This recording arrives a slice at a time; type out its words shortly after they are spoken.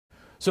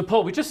So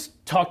Paul, we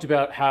just talked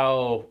about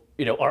how,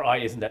 our eye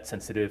isn't that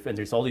sensitive and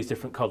there's all these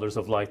different colors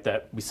of light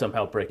that we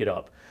somehow break it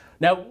up.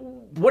 Now,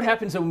 what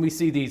happens when we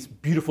see these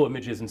beautiful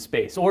images in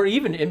space or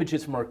even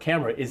images from our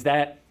camera? Is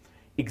that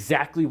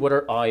exactly what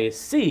our eye is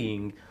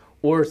seeing,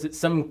 or is it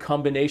some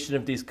combination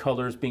of these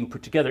colors being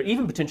put together,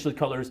 even potentially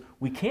colors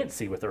we can't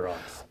see with our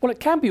eyes? Well,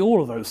 it can be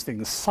all of those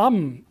things.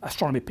 Some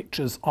astronomy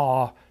pictures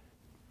are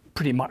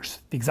pretty much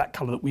the exact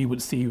color that we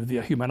would see with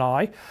the human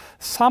eye.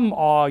 Some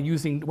are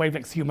using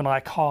wavelengths the human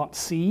eye can't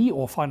see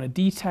or finer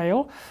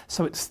detail,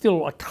 so it's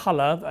still a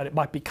color, and it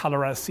might be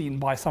color as seen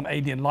by some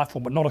alien life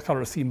form, but not a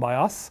color as seen by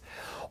us.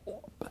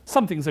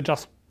 Some things are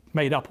just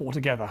made up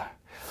altogether.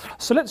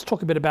 So let's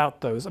talk a bit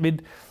about those. I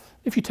mean,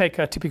 if you take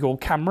a typical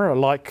camera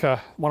like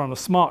one on a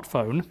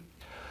smartphone,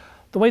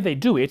 the way they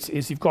do it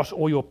is you've got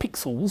all your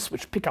pixels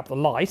which pick up the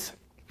light,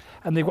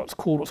 and they've got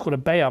what's called a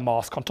Bayer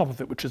mask on top of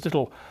it, which is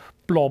little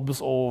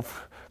blobs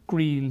of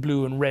green,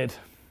 blue and red.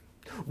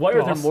 Why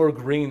are there more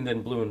green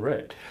than blue and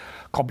red?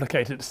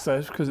 Complicated,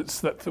 because it's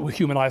that the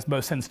human eye is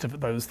most sensitive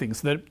at those things.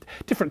 So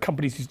different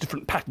companies use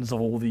different patterns of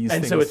all these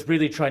things. And so it's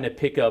really trying to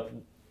pick up,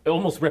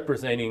 almost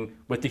representing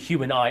what the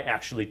human eye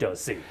actually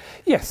does see.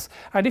 Yes,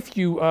 and if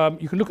you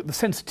can look at the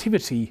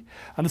sensitivity,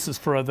 and this is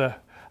for the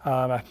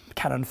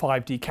Canon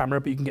 5D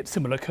camera, but you can get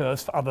similar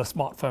curves for other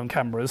smartphone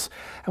cameras.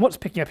 And what's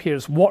picking up here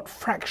is what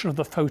fraction of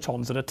the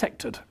photons are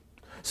detected.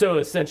 So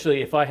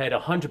essentially, if I had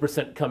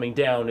 100% coming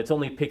down, it's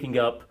only picking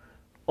up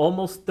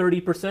almost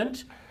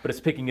 30%, but it's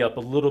picking up a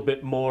little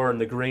bit more in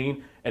the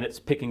green, and it's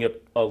picking up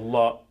a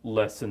lot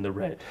less in the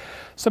red.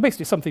 So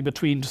basically something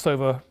between just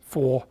over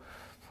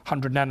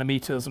 400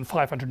 nanometers and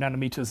 500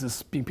 nanometers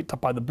is being picked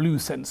up by the blue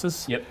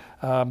sensors.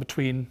 Yep.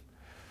 Between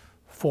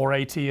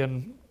 480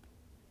 and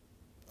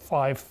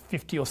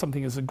 550 or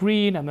something is a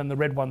green, and then the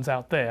red one's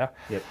out there.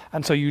 Yep.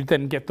 And so you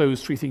then get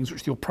those three things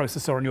which your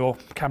processor on your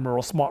camera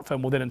or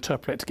smartphone will then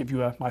interpolate to give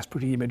you a nice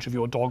pretty image of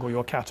your dog or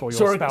your cat or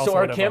your spouse. So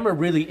our camera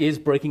really is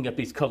breaking up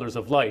these colors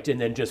of light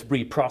and then just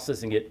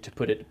reprocessing it to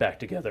put it back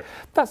together.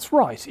 That's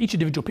right. Each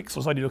individual pixel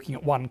is only looking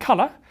at one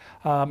color,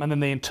 and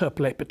then they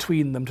interpolate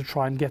between them to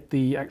try and get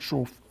the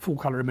actual full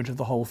color image of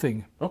the whole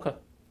thing. Okay.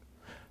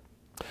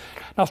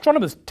 Now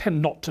astronomers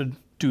tend not to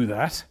do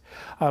that.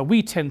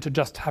 We tend to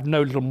just have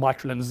no little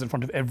micro lenses in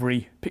front of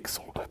every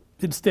pixel.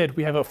 Instead,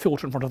 we have a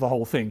filter in front of the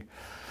whole thing.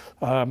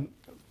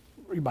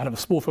 You might have a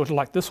small filter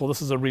like this, or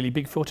this is a really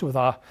big filter with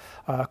our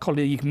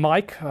colleague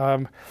Mike,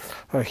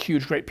 a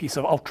huge, great piece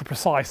of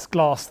ultra-precise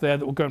glass there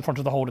that will go in front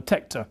of the whole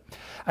detector.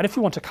 And if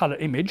we want a color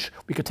image,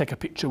 we could take a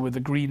picture with a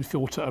green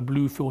filter, a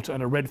blue filter,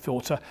 and a red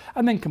filter,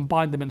 and then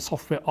combine them in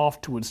software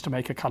afterwards to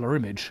make a color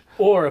image.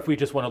 Or if we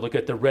just want to look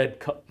at the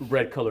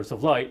red colors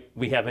of light,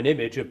 we have an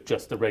image of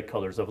just the red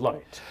colors of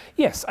light.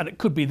 Yes, and it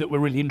could be that we're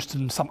really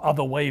interested in some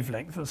other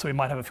wavelength, and so we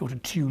might have a filter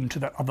tuned to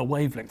that other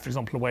wavelength, for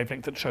example, a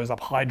wavelength that shows up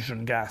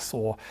hydrogen gas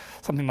or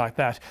something like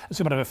that. And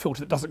so we might have a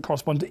filter that doesn't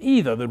correspond to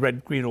either the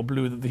red, green, or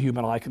blue that the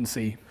human eye can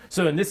see.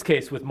 So in this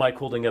case, with Mike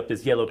holding up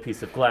his yellow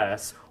piece of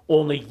glass,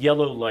 only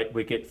yellow light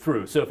would get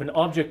through. So if an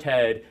object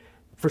had,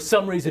 for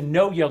some reason,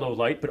 no yellow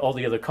light, but all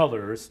the other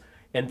colors,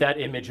 and that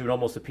image would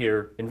almost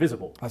appear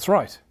invisible. That's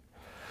right.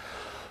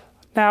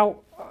 Now,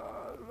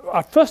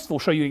 I'll first of all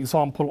show you an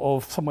example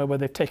of somewhere where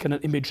they've taken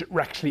an image that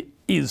actually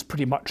is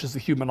pretty much as the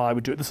human eye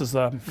would do it. This is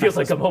feels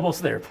like I'm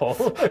almost there,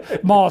 Paul.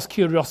 Mars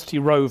Curiosity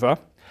rover.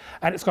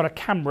 And it's got a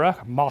camera,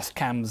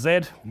 Mastcam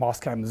Z,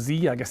 Mastcam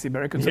Z, I guess the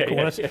Americans would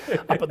call it,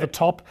 up at the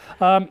top.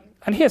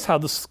 And here's how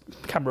this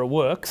camera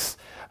works.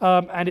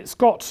 And it's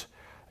got,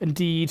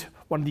 indeed,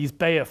 one of these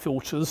Bayer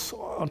filters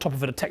on top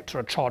of a detector,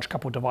 a charge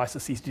coupled device, a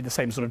CCD, the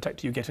same sort of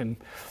detector you get in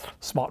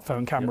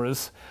smartphone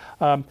cameras.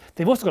 Yep.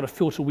 They've also got a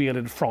filter wheel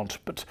in front,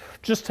 but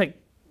just take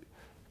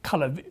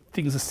color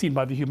things as seen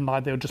by the human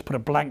eye, they'll just put a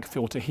blank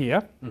filter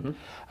here. Mm-hmm.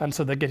 And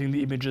so they're getting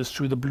the images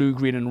through the blue,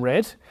 green, and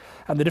red.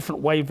 And the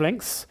different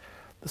wavelengths.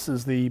 This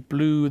is the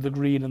blue, the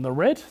green, and the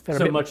red. They're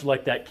so much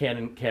like that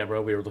Canon camera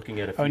we were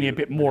looking at. Only a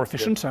bit more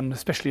efficient, and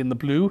especially in the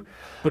blue.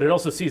 But it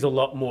also sees a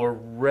lot more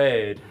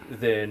red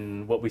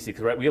than what we see,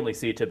 because we only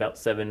see it to about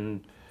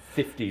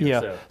 750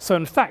 or so. So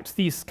in fact,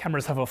 these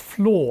cameras have a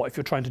flaw if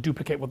you're trying to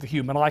duplicate what the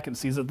human eye can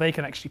see, is that they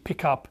can actually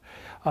pick up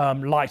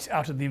light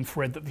out of the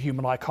infrared that the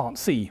human eye can't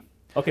see.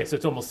 Okay, so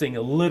it's almost seeing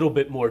a little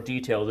bit more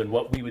detail than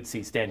what we would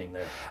see standing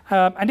there.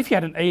 And if you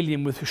had an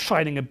alien with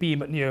shining a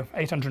beam at near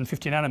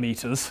 850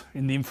 nanometers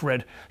in the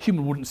infrared,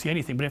 human wouldn't see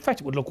anything. But in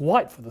fact, it would look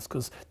white for this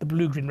because the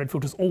blue, green, red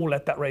filters all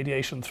let that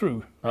radiation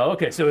through. Oh,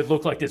 okay, so it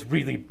looked like this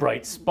really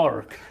bright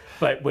spark.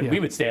 But when we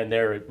would stand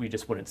there, we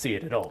just wouldn't see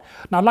it at all.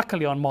 Now,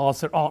 luckily on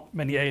Mars, there aren't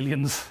many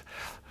aliens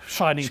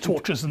shining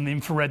torches in the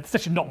infrared. There's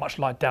actually not much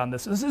light down there,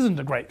 so this isn't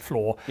a great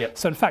flaw. Yep.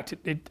 So in fact,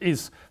 it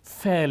is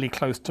fairly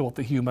close to what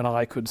the human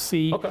eye could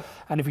see. Okay.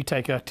 And if we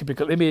take a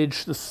typical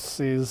image, this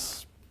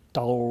is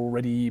dull,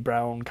 reddy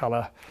brown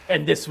color.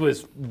 And this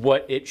was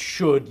what it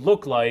should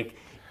look like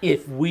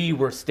if we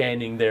were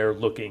standing there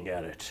looking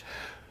at it.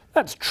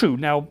 That's true.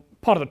 Now,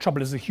 part of the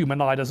trouble is the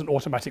human eye does an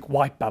automatic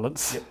white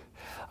balance. Yep.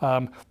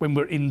 When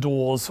we're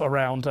indoors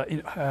around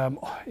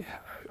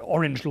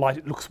orange light,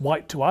 it looks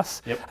white to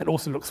us. Yep. It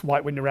also looks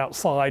white when you're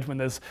outside when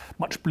there's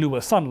much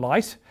bluer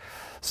sunlight.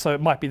 So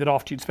it might be that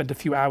after you'd spent a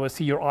few hours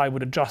here, your eye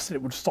would adjust and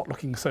it would stop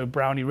looking so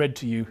browny red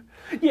to you.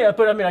 Yeah,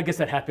 but I mean, I guess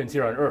that happens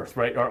here on Earth,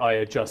 right? Our eye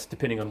adjusts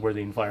depending on where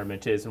the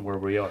environment is and where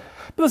we are.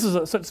 But this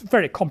is so it's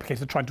very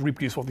complicated trying to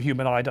reproduce what the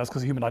human eye does,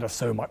 because the human eye does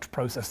so much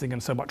processing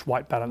and so much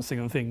white balancing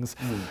and things,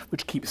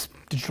 which keeps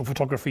digital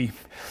photography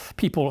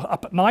people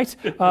up at night.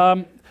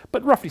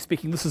 But roughly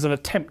speaking, this is an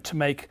attempt to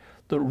make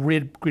the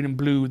red, green and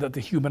blue that the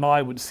human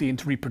eye would see and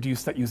to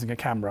reproduce that using a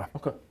camera.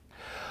 Okay.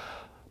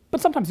 But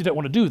sometimes you don't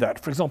want to do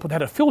that. For example, they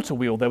had a filter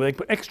wheel there where they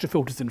put extra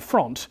filters in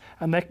front,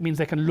 and that means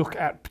they can look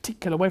at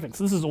particular wavelengths.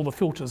 So this is all the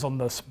filters on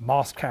this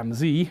Mastcam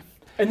Z.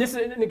 And this,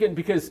 and again,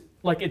 because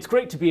like it's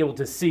great to be able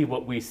to see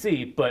what we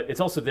see, but it's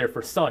also there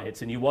for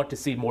science, and you want to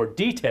see more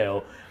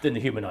detail than the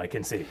human eye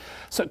can see.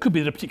 So it could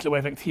be that a particular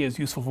wavelength here is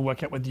useful for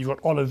working out whether you've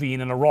got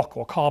olivine in a rock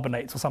or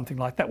carbonates or something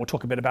like that. We'll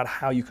talk a bit about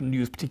how you can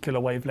use particular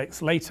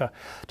wavelengths later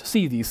to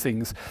see these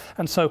things.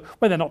 And so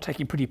when they're not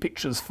taking pretty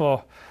pictures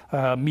for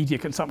media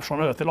consumption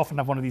on Earth, they'll often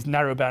have one of these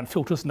narrowband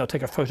filters, and they'll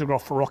take a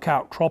photograph for rock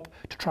outcrop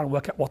to try and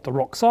work out what the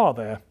rocks are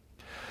there.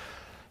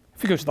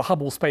 If you go to the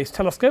Hubble Space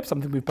Telescope,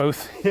 something we've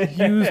both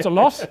used a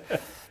lot,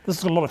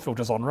 there's a lot of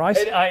filters on, right?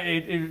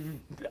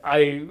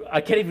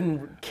 I can't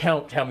even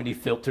count how many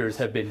filters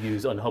have been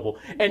used on Hubble.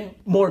 And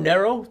more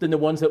narrow than the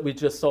ones that we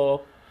just saw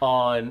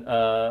on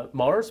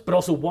Mars, but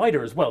also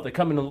wider as well. They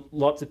come in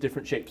lots of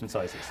different shapes and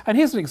sizes. And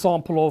here's an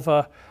example of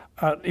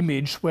an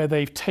image where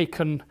they've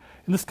taken,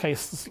 in this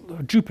case,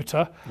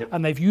 Jupiter,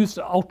 and they've used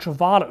an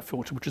ultraviolet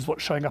filter, which is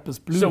what's showing up as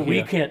blue So here.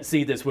 we can't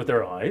see this with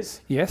our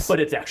eyes, yes, but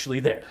it's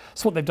actually there.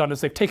 So what they've done is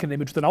they've taken an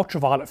image with an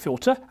ultraviolet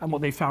filter, and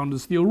what they found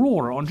is the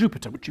aurora on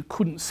Jupiter, which you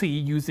couldn't see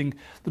using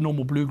the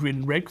normal blue, green,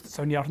 and red, because it's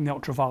only out in the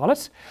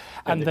ultraviolet.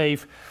 And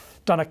they've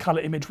done a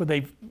colour image where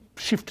they've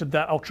shifted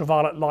that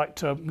ultraviolet light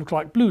to look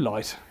like blue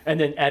light. And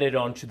then added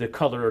on to the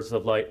colors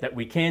of light that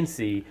we can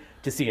see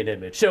to see an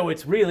image. So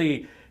it's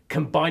really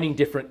combining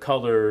different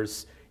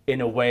colors in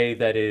a way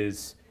that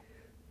is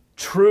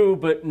true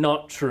but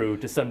not true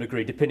to some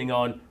degree, depending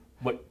on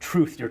what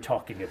truth you're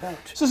talking about.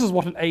 So this is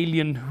what an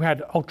alien who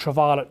had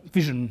ultraviolet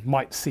vision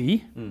might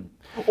see.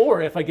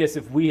 Or if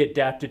we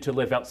adapted to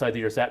live outside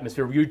the Earth's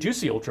atmosphere, we do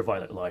see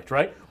ultraviolet light,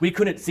 right? We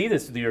couldn't see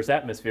this through the Earth's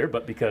atmosphere,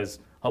 but because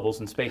Hubble's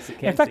in space, it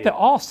can see In fact, it. there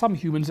are some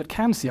humans that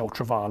can see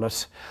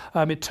ultraviolet.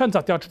 It turns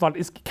out the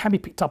ultraviolet can be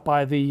picked up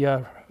by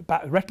the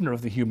retina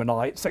of the human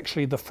eye. It's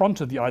actually the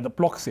front of the eye that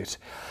blocks it.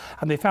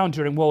 And they found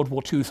during World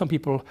War II, some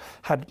people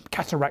had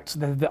cataracts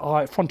and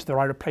the front of their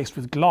eye replaced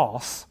with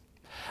glass.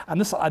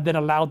 And this then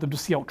allowed them to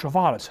see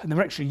ultraviolet. And they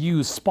were actually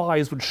used,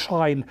 spies would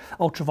shine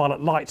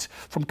ultraviolet light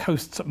from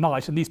coasts at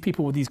night, and these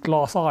people with these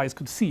glass eyes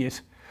could see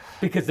it.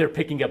 Because they're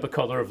picking up a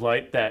color of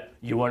light that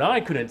you and I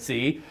couldn't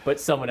see, but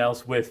someone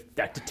else with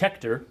that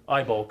detector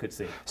eyeball could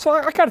see. So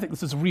I kind of think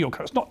this is real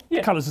colours. Not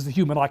colours as the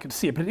human eye could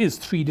see it, but it is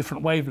 3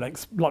 different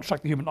wavelengths, much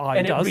like the human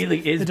eye does. And it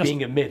really is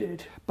being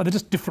emitted. But they're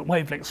just different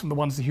wavelengths from the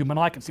ones the human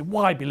eye can see.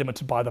 Why be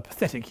limited by the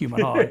pathetic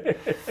human eye?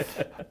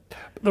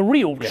 The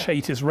real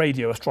shade is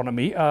radio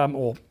astronomy,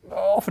 or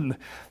often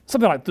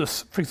something like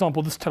this. For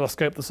example, this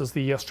telescope, this is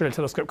the Australian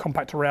Telescope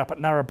Compact Array up at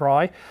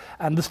Narrabri,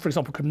 and this, for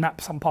example, could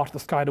map some part of the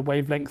sky to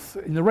wavelength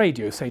in the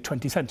radio, say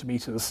 20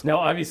 centimetres. Now,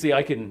 obviously,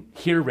 I can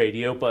hear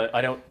radio, but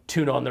I don't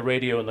tune on the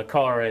radio in the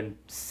car and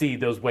see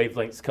those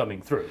wavelengths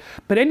coming through.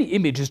 But any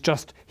image is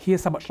just,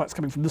 here's how much light's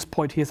coming from this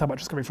point, here's how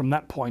much is coming from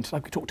that point,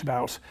 like we talked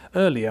about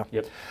earlier.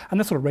 And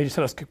that's what a radio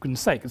telescope can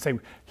say. It can say,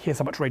 here's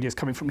how much radio is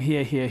coming from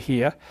here, here,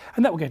 here,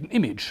 and that will get an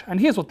image. And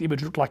here's what the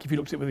image would look like if you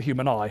looked at it with a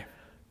human eye.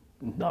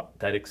 Not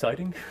that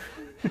exciting.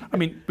 I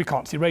mean, we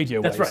can't see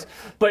radio waves. That's right.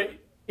 But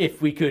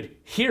if we could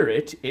hear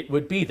it, it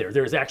would be there.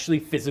 There's actually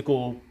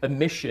physical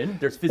emission.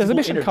 There's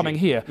emission energy coming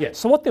here. Yes.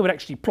 So what they would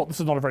actually plot, this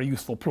is not a very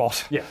useful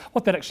plot. Yeah.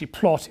 What they'd actually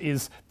plot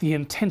is the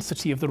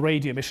intensity of the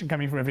radio emission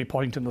coming from every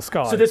point in the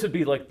sky. So this would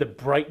be like the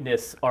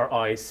brightness our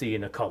eyes see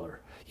in a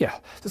color. Yeah.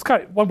 So it's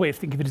kind of, one way of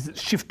thinking of it is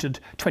it's shifted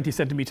 20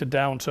 centimetre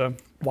down to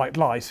white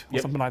light or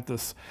something like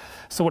this.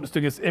 So what it's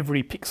doing is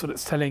every pixel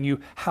it's telling you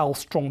how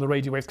strong the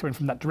radio waves coming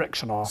from that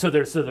direction are. So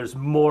there's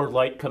more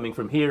light coming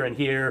from here and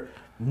here,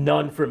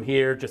 none from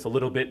here, just a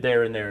little bit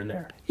there and there and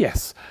there.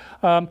 Yes.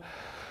 And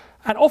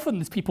often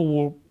these people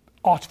will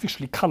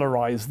artificially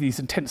colorize these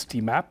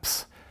intensity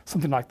maps.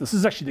 Something like this.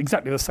 This is actually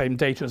exactly the same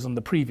data as on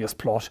the previous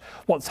plot.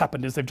 What's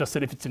happened is they've just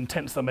said if it's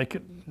intense, they'll make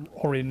it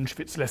orange. If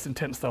it's less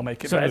intense, they'll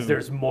make it blue. So as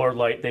there's more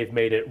light, they've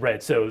made it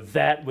red. So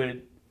that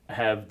would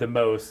have the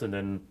most, and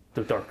then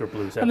the darker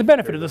blues. And the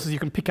benefit of this is you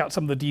can pick out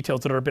some of the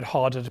details that are a bit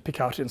harder to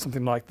pick out in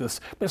something like this.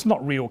 But it's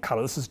not real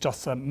colour. This is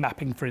just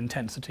mapping for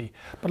intensity.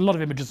 But a lot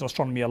of images of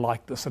astronomy are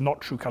like this and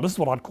not true colour. This is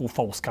what I'd call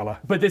false colour.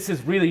 But this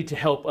is really to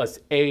help us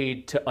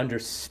aid to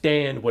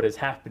understand what is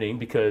happening,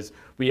 because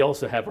we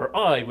also have our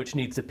eye, which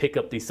needs to pick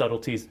up these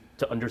subtleties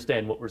to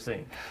understand what we're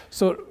seeing.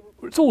 So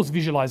it's always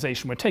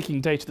visualization. We're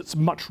taking data that's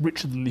much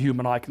richer than the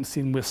human eye can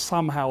see, and we're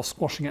somehow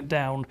squashing it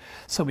down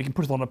so we can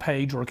put it on a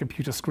page or a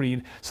computer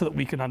screen so that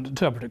we can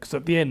interpret it. Because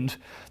at the end,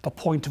 the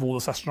point of all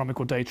this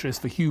astronomical data is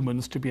for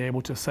humans to be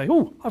able to say,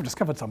 oh, I've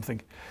discovered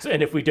something. So,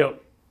 and if we don't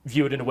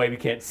view it in a way we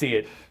can't see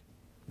it,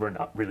 we're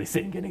not really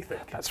seeing anything.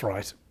 That's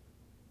right.